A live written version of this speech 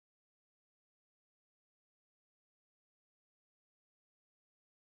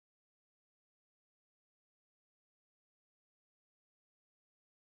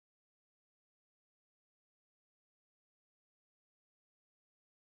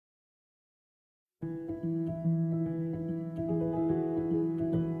Today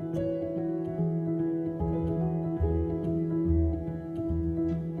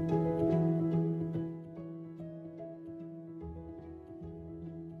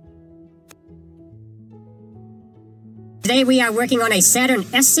we are working on a Saturn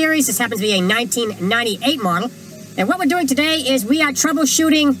S series. This happens to be a 1998 model. And what we're doing today is we are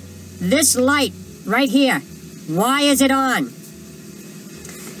troubleshooting this light right here. Why is it on?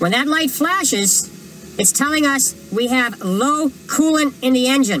 When that light flashes, it's telling us we have low coolant in the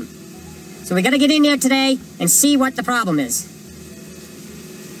engine. So we got to get in there today and see what the problem is.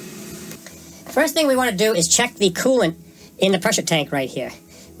 First thing we want to do is check the coolant in the pressure tank right here.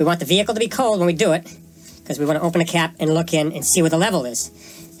 We want the vehicle to be cold when we do it, because we want to open the cap and look in and see what the level is.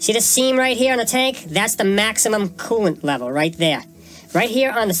 See this seam right here on the tank? That's the maximum coolant level right there. Right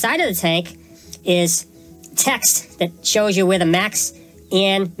here on the side of the tank is text that shows you where the max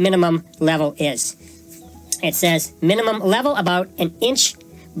and minimum level is. It says minimum level about an inch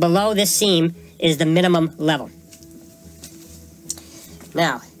below this seam is the minimum level.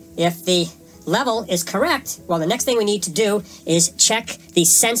 Now, if the level is correct, well, the next thing we need to do is check the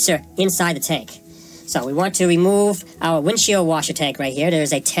sensor inside the tank. So we want to remove our windshield washer tank right here.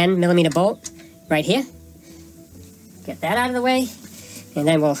 There's a 10mm bolt right here. Get that out of the way. And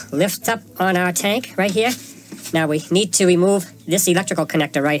then we'll lift up on our tank right here. Now we need to remove this electrical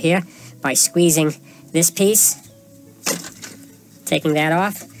connector right here by squeezing this piece. Taking that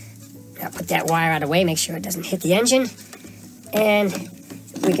off. I'll put that wire out of the way, make sure it doesn't hit the engine. And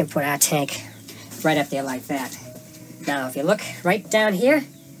we can put our tank right up there like that. Now if you look right down here,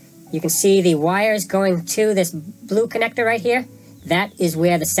 you can see the wires going to this blue connector right here. That is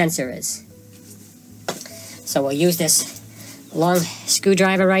where the sensor is. So we'll use this long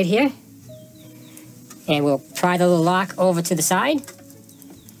screwdriver right here. And we'll pry the little lock over to the side.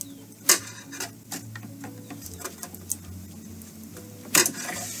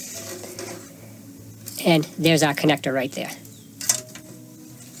 And there's our connector right there.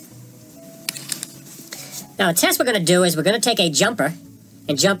 Now the test we're going to do is we're going to take a jumper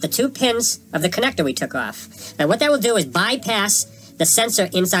and jump the 2 pins of the connector we took off. Now what that will do is bypass the sensor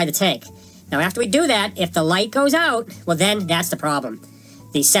inside the tank. Now after we do that, if the light goes out, well then that's the problem.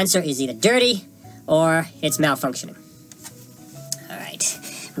 The sensor is either dirty or it's malfunctioning. Alright,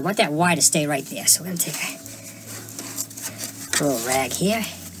 we want that wire to stay right there, so we're going to take a little rag here.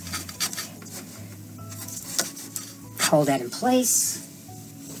 Hold that in place.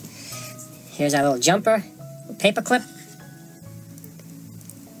 Here's our little jumper, paper clip.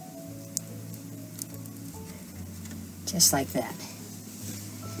 Just like that.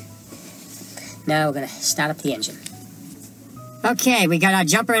 Now we're going to start up the engine. Okay, we got our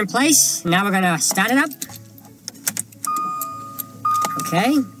jumper in place. Now we're going to start it up.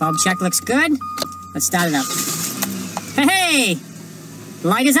 Okay, bulb check looks good. Let's start it up. Hey!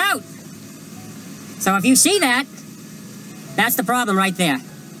 Light is out! So if you see that, that's the problem right there.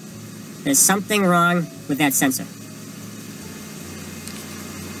 There's something wrong with that sensor.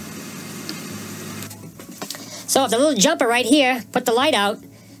 So if the little jumper right here put the light out,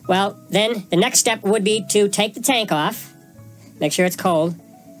 well, then the next step would be to take the tank off, make sure it's cold,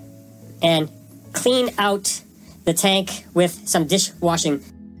 and clean out the tank with some dishwashing.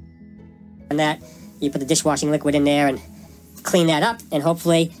 And that, you put the dishwashing liquid in there and clean that up, and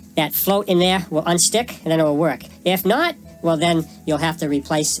hopefully that float in there will unstick, and then it will work. If not, well then you'll have to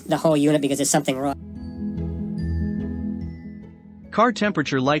replace the whole unit because there's something wrong. Car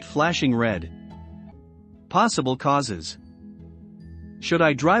temperature light flashing red. Possible causes. Should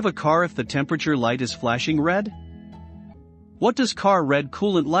I drive a car if the temperature light is flashing red? What does car red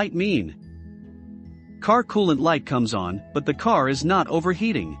coolant light mean? Car coolant light comes on, but the car is not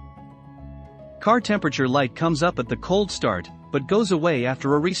overheating. Car temperature light comes up at the cold start, but goes away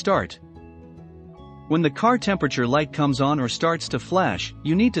after a restart. When the car temperature light comes on or starts to flash,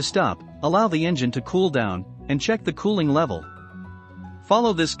 you need to stop, allow the engine to cool down, and check the cooling level.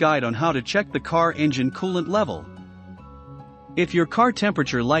 Follow this guide on how to check the car engine coolant level. If your car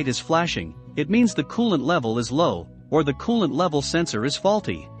temperature light is flashing, it means the coolant level is low, or the coolant level sensor is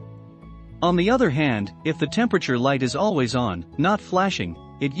faulty. On the other hand, if the temperature light is always on, not flashing,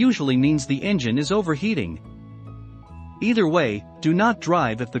 it usually means the engine is overheating. Either way, do not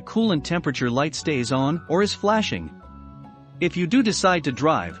drive if the coolant temperature light stays on or is flashing. If you do decide to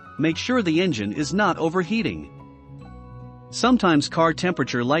drive, make sure the engine is not overheating. Sometimes car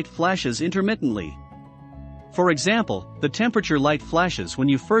temperature light flashes intermittently. For example, the temperature light flashes when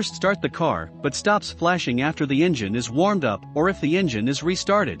you first start the car but stops flashing after the engine is warmed up or if the engine is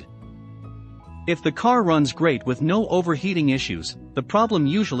restarted. If the car runs great with no overheating issues, the problem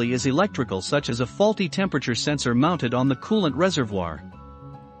usually is electrical, such as a faulty temperature sensor mounted on the coolant reservoir.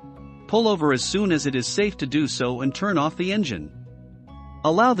 Pull over as soon as it is safe to do so and turn off the engine.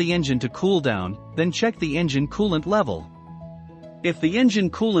 Allow the engine to cool down, then check the engine coolant level. If the engine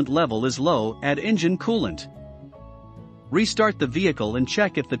coolant level is low, add engine coolant. Restart the vehicle and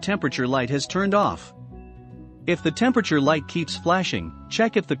check if the temperature light has turned off. If the temperature light keeps flashing,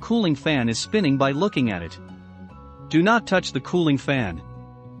 check if the cooling fan is spinning by looking at it. Do not touch the cooling fan.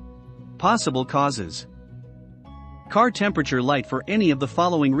 Possible causes: car temperature light for any of the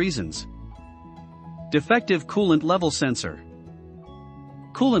following reasons. Defective coolant level sensor.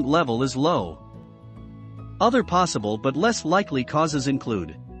 Coolant level is low. Other possible but less likely causes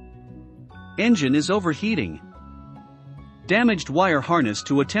include: engine is overheating, damaged wire harness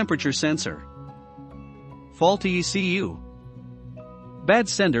to a temperature sensor, faulty ECU, bad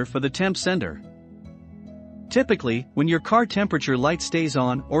sender for the temp sender. Typically, when your car temperature light stays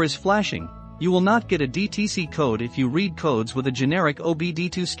on or is flashing, you will not get a DTC code if you read codes with a generic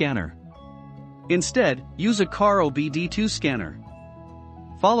OBD2 scanner. Instead, use a car OBD2 scanner.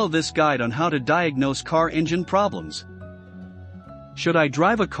 Follow this guide on how to diagnose car engine problems. Should I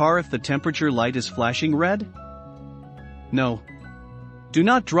drive a car if the temperature light is flashing red? No. Do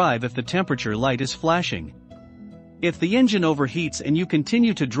not drive if the temperature light is flashing. If the engine overheats and you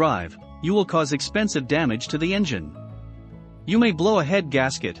continue to drive, you will cause expensive damage to the engine. You may blow a head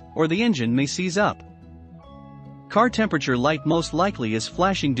gasket, or the engine may seize up. Car temperature light most likely is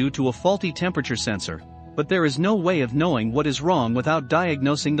flashing due to a faulty temperature sensor, but there is no way of knowing what is wrong without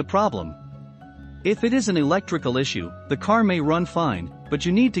diagnosing the problem. If it is an electrical issue, the car may run fine, but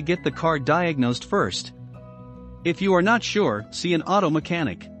you need to get the car diagnosed first. If you are not sure, see an auto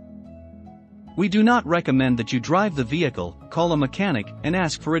mechanic. We do not recommend that you drive the vehicle. Call a mechanic and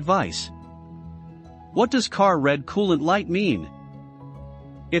ask for advice. What does car red coolant light mean?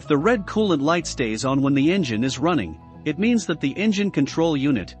 If the red coolant light stays on when the engine is running, it means that the engine control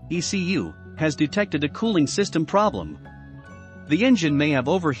unit, ECU, has detected a cooling system problem. The engine may have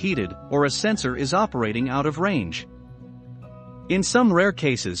overheated, or a sensor is operating out of range. In some rare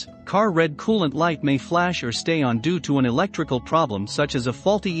cases, car red coolant light may flash or stay on due to an electrical problem such as a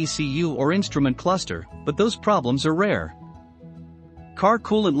faulty ECU or instrument cluster, but those problems are rare. Car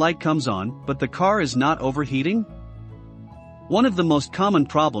coolant light comes on, but the car is not overheating? One of the most common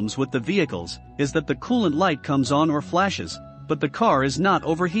problems with the vehicles is that the coolant light comes on or flashes, but the car is not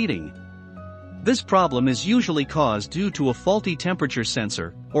overheating. This problem is usually caused due to a faulty temperature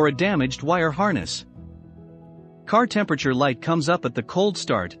sensor or a damaged wire harness. Car temperature light comes up at the cold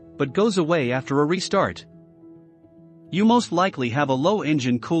start, but goes away after a restart. You most likely have a low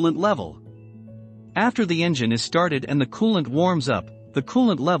engine coolant level. After the engine is started and the coolant warms up, the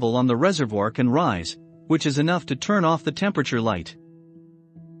coolant level on the reservoir can rise, which is enough to turn off the temperature light.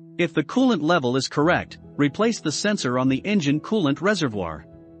 If the coolant level is correct, replace the sensor on the engine coolant reservoir.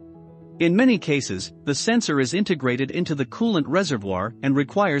 In many cases, the sensor is integrated into the coolant reservoir and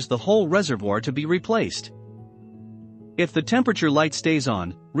requires the whole reservoir to be replaced. If the temperature light stays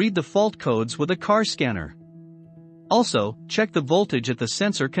on, read the fault codes with a car scanner. Also, check the voltage at the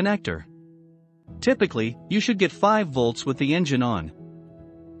sensor connector. Typically, you should get 5 volts with the engine on,